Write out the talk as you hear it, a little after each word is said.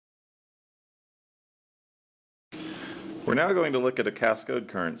We're now going to look at a cascode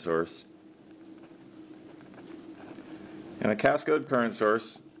current source. And a cascode current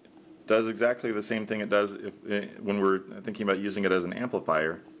source does exactly the same thing it does when we're thinking about using it as an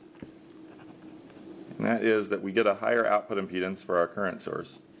amplifier. And that is that we get a higher output impedance for our current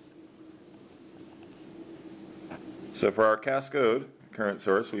source. So for our cascode current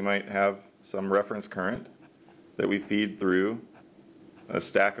source, we might have some reference current that we feed through a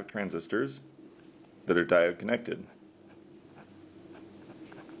stack of transistors that are diode connected.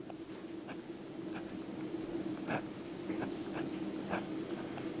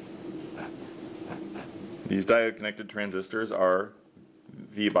 These diode connected transistors are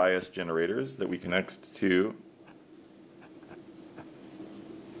V-bias generators that we connect to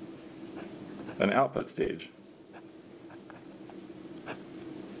an output stage.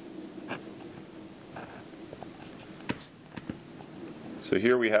 So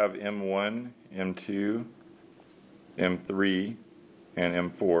here we have M1, M2, M3,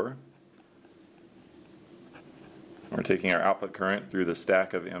 and M4. We're taking our output current through the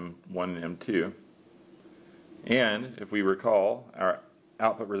stack of M1 and M2. And if we recall, our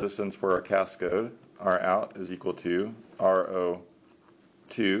output resistance for our cascode, R out, is equal to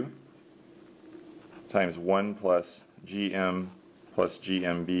RO2 times 1 plus GM plus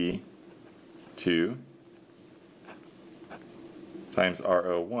GMB 2 times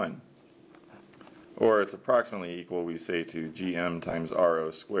RO1. Or it's approximately equal, we say, to GM times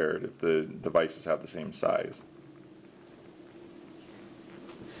RO squared if the devices have the same size.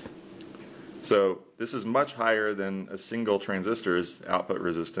 So this is much higher than a single transistor's output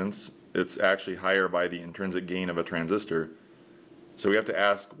resistance. It's actually higher by the intrinsic gain of a transistor. So we have to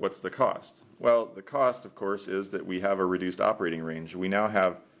ask, what's the cost? Well, the cost, of course, is that we have a reduced operating range. We now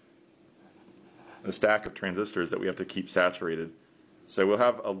have a stack of transistors that we have to keep saturated. So we'll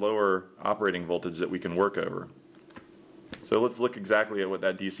have a lower operating voltage that we can work over. So let's look exactly at what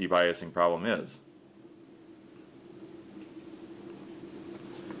that DC biasing problem is.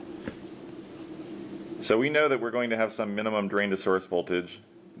 So we know that we're going to have some minimum drain to source voltage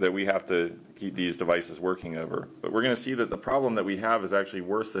that we have to keep these devices working over. But we're going to see that the problem that we have is actually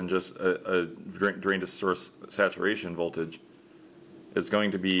worse than just a drain to source saturation voltage. It's going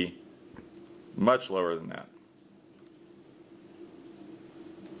to be much lower than that.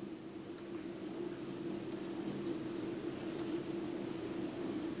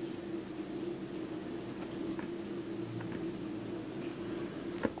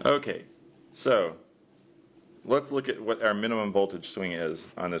 Okay, so let's look at what our minimum voltage swing is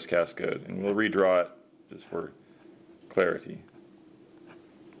on this cascode, and we'll redraw it just for clarity.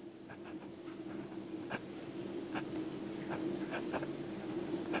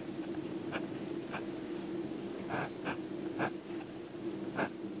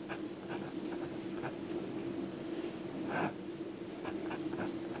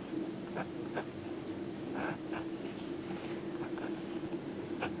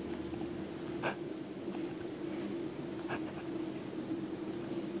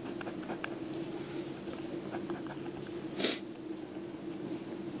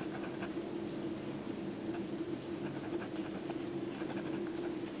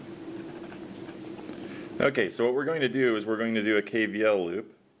 Okay, so what we're going to do is we're going to do a KVL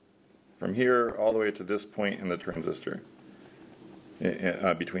loop from here all the way to this point in the transistor,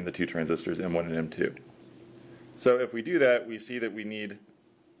 between the two transistors, M1 and M2. So if we do that, we see that we need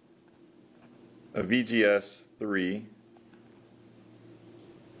a VGS3.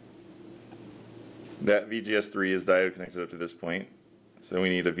 That VGS3 is diode connected up to this point, so we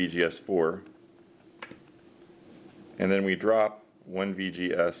need a VGS4. And then we drop one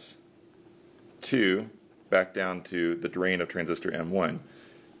VGS2 back down to the drain of transistor M1.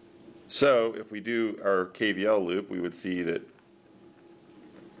 So if we do our KVL loop, we would see that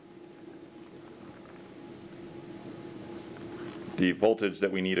the voltage that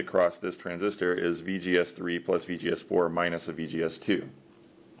we need across this transistor is VGS3 plus VGS4 minus a VGS2.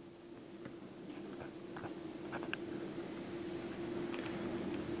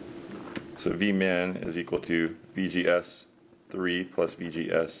 So Vmin is equal to VGS3 plus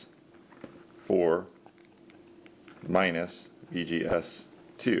VGS4 minus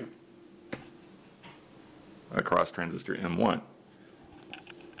VGS2 across transistor M1.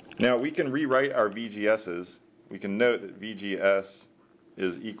 Now we can rewrite our VGS's. We can note that VGS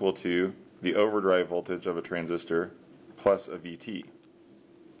is equal to the overdrive voltage of a transistor plus a VT,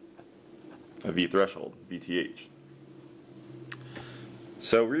 a V threshold, VTH.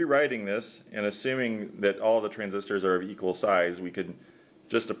 So rewriting this and assuming that all the transistors are of equal size, we could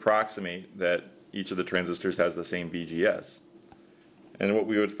just approximate that each of the transistors has the same VGS. And what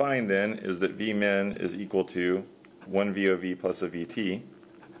we would find then is that Vmin is equal to 1 VOV plus a VT,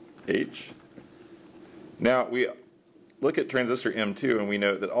 H. Now we look at transistor M2 and we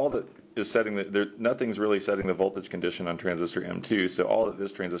note that all that is setting nothing's really setting the voltage condition on transistor M2, so all that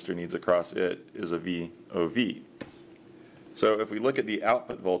this transistor needs across it is a VOV. So if we look at the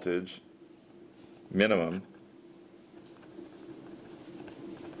output voltage minimum,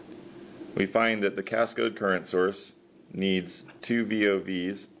 we find that the cascode current source needs 2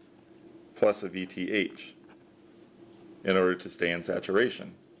 VOVs plus a VTH in order to stay in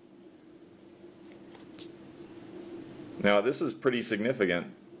saturation. Now this is pretty significant.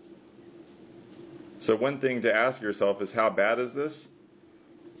 So one thing to ask yourself is, how bad is this?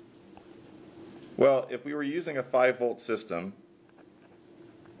 Well, if we were using a 5-volt system,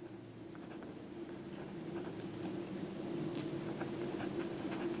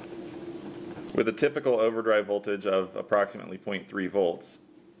 with a typical overdrive voltage of approximately 0.3 volts,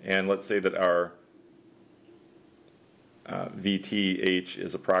 and let's say that our VTH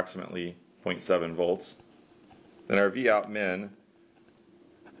is approximately 0.7 volts, then our Vout min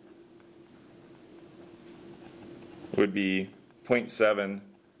would be 0.7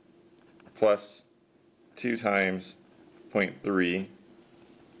 plus 2 times 0.3,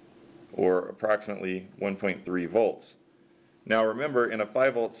 or approximately 1.3 volts. Now remember, in a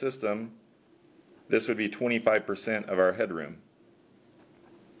 5-volt system, this would be 25% of our headroom.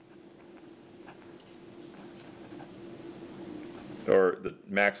 Or the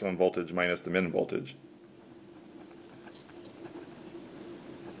maximum voltage minus the min voltage.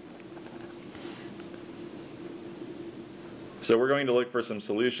 So we're going to look for some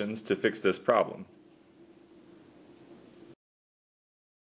solutions to fix this problem.